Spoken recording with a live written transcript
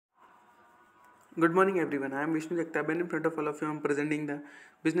Good morning, everyone. I am Vishnu Jagtap, and in front of all of you, I am presenting the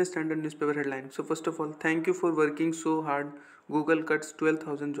Business Standard newspaper headline. So, first of all, thank you for working so hard. Google cuts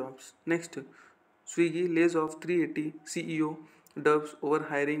 12,000 jobs. Next, Swiggy lays off 380 CEO, dubs over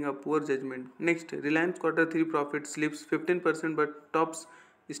hiring a poor judgment. Next, Reliance quarter 3 profit slips 15% but tops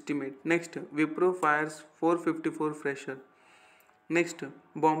estimate. Next, Wipro fires 454 fresher. Next,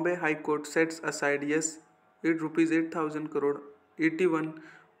 Bombay High Court sets aside yes, it rupees 8,000 crore 81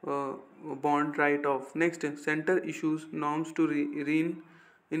 uh, bond write-off. Next, center issues norms to rein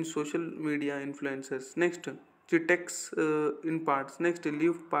in social media influencers. Next, Chitex in parts. Next,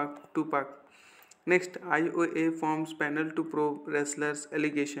 leave park to park. Next, IOA forms panel to probe wrestlers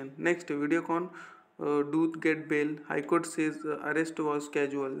allegation. Next, Videocon Dooth get bail. High Court says arrest was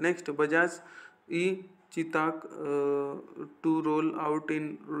casual. Next, Bajaj E Chitak to roll out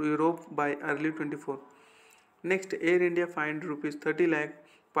in Europe by early 24. Next, Air India fined rupees 30 lakh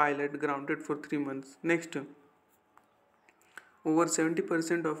pilot grounded for 3 months. Next, over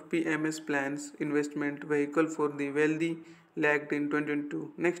 70% of PMS plans investment vehicle for the wealthy lagged in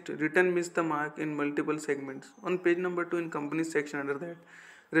 2022. Next, return missed the mark in multiple segments. On page number 2 in companies section under that,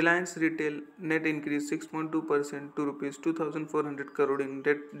 Reliance Retail net increase 6.2% to rupees 2,400 crore in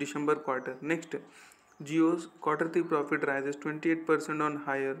that December quarter. Next, Jio's quarter 3 profit rises 28% on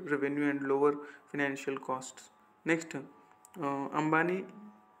higher revenue and lower financial costs. Next, Ambani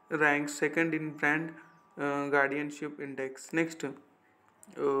ranks second in brand guardianship index. Next,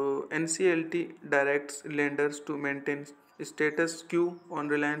 NCLT directs lenders to maintain status quo on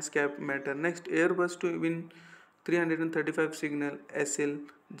Reliance Cap matter. Next, Airbus to win 335 signal SL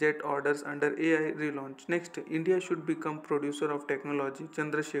jet orders under AI relaunch. Next, India should become producer of technology.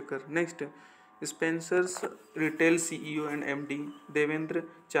 Chandrasekhar. Next, Spencer's retail CEO and MD Devendra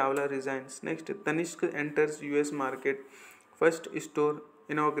Chawla resigns. Next, Tanishq enters US market. First store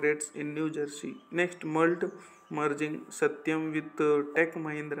inaugurates in New Jersey. Next, Malt merging Satyam with Tech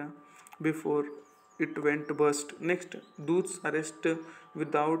Mahindra before it went bust. Next, Dooth's arrest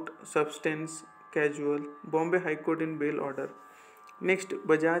without substance casual. Bombay High Court in bail order. Next,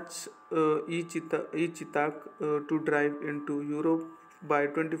 Bajaj e-Chitak to drive into Europe by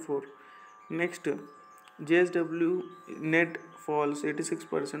 24. Next, JSW net falls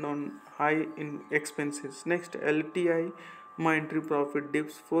 86% on high in expenses. Next, LTI Mindtree profit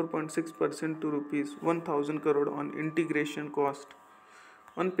dips 4.6% to rupees 1,000 crore on integration cost.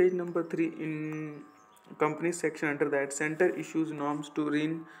 On page number 3 in company section under that, center issues norms to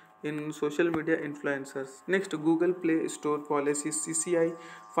rein in social media influencers. Next, Google Play Store policy CCI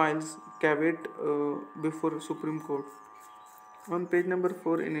files caveat before Supreme Court. On page number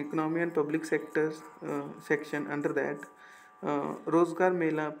 4 in economy and public sectors section under that, Rozgar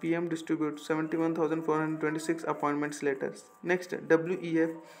Mela PM distributes 71,426 appointments letters. Next,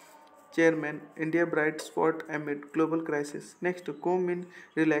 WEF chairman India bright spot amid global crisis. Next, Comin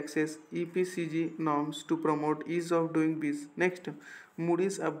relaxes EPCG norms to promote ease of doing business. Next,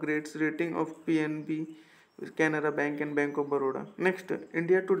 Moody's upgrades rating of PNB, Canara Bank and Bank of Baroda. Next,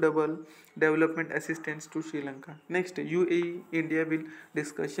 India to double development assistance to Sri Lanka. Next, UAE India will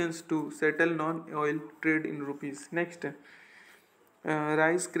discussions to settle non-oil trade in rupees. Next,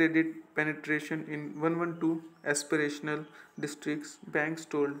 rise credit penetration in 112 aspirational districts, banks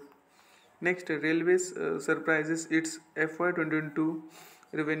told. Next, Railways surprises its FY22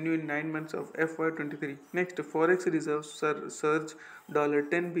 revenue in 9 months of FY23. Next, Forex reserves surge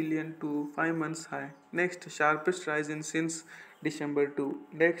 $10 billion to 5 months high. Next, sharpest rise in since December 2.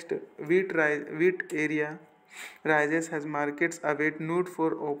 Next, wheat area rises as markets await nude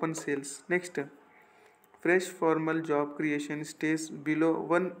for open sales. Next, fresh formal job creation stays below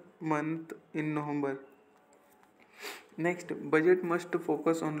 1 month in November. Next, budget must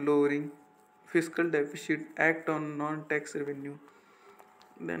focus on lowering fiscal deficit, act on non-tax revenue.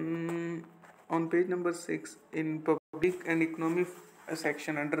 Then on page number 6 in public and economy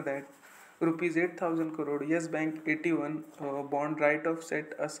section under that, rupees 8,000 crore Yes Bank 81 bond write-off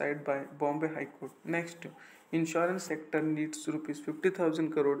set aside by Bombay High Court. Next, insurance sector needs rupees 50,000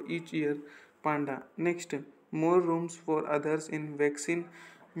 crore each year. Panda. Next, more rooms for others in vaccine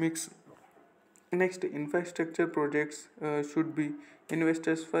mix. Next, infrastructure projects should be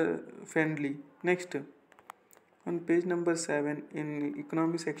investors friendly. Next, on page number 7 in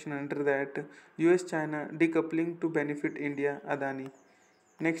economy section under that, US China decoupling to benefit India Adani.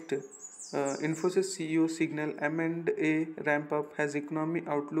 Next, Infosys CEO signal M&A ramp up has economy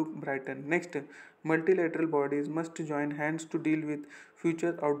outlook brighten. Next, multilateral bodies must join hands to deal with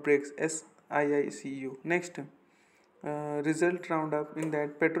future outbreaks SII CEO. Next, result roundup in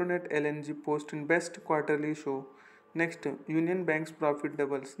that Petronet LNG post in best quarterly show. Next, Union Bank's profit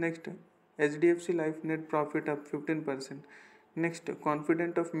doubles. Next, HDFC Life net profit up 15%. Next,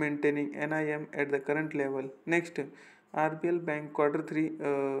 confident of maintaining NIM at the current level. Next, RBL Bank quarter 3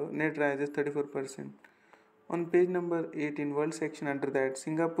 net rises 34%. On page number 8 in world section under that,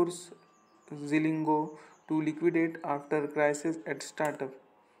 Singapore's Zilingo to liquidate after crisis at startup.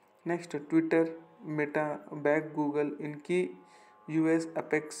 Next, Twitter, Meta back Google in key US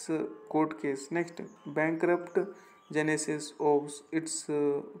Apex court case. Next, bankrupt Genesis owes its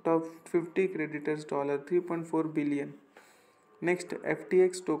top 50 creditors $3.4 billion. Next,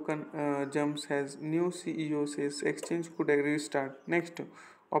 FTX token jumps as new CEO says exchange could restart. Next,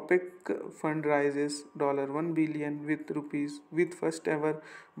 OPEC fund rises $1 billion with rupees with first ever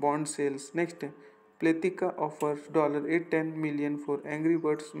bond sales. Next, Pletica offers $810 million for Angry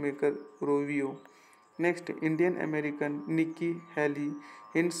Birds maker Rovio. Next, Indian American Nikki Haley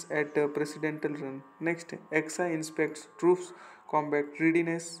hints at a presidential run. Next, EXA inspects troops combat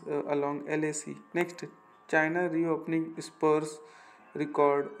readiness along LAC. Next, China reopening spurs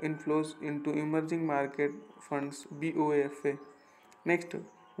record inflows into emerging market funds BOFA. Next,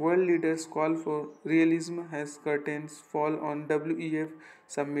 world leaders call for realism as curtains fall on WEF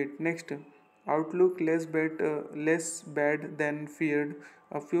summit. Next, outlook less bad than feared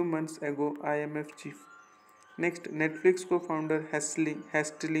a few months ago, IMF chief. Next, Netflix co-founder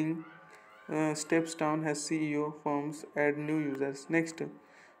Hastling steps down as CEO, firms add new users. Next,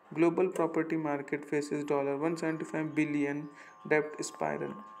 global property market faces $175 billion debt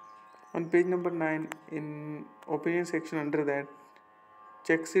spiral. On page number 9 in opinion section under that,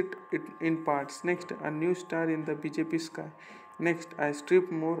 checks it in parts. Next, a new star in the BJP sky. Next, I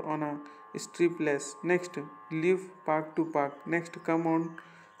strip more on a strip less. Next, leave park to park. Next, come on,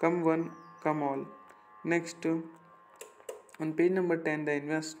 come one, come all. Next, on page number 10,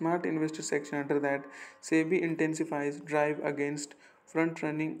 the smart investor section under that, SEBI intensifies drive against front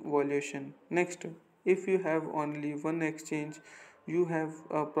running valuation. Next, if you have only one exchange, you have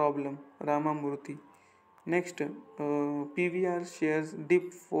a problem. Ramamurthy. Next, PVR shares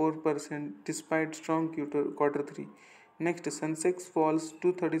dip 4% despite strong quarter 3. Next, Sensex falls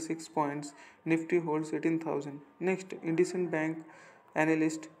 236 points, Nifty holds 18,000. Next, IndusInd Bank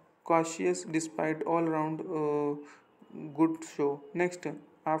analyst cautious despite all round good show. Next,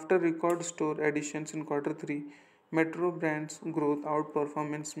 after record store additions in quarter 3, Metro brands growth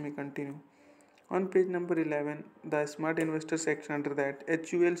outperformance may continue. On page number 11, the smart investor section under that,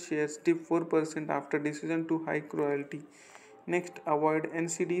 HUL shares dip 4% after decision to hike royalty. Next, avoid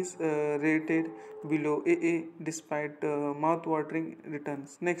NCDs rated below AA despite mouth-watering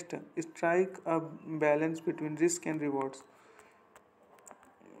returns. Next, strike a balance between risk and rewards.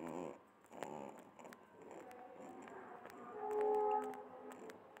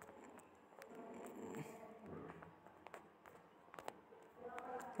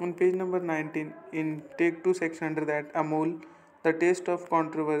 On page number 19, in take 2 section under that, Amol, the taste of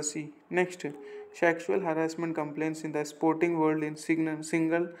controversy. Next, sexual harassment complaints in the sporting world in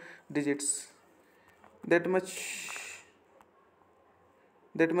single digits. That much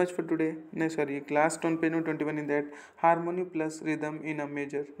for today. No, sorry, last on page number 21 in that, harmony plus rhythm in a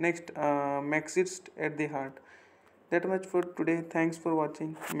major. Next, Marxist at the heart. That much for today. Thanks for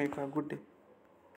watching. Make a good day.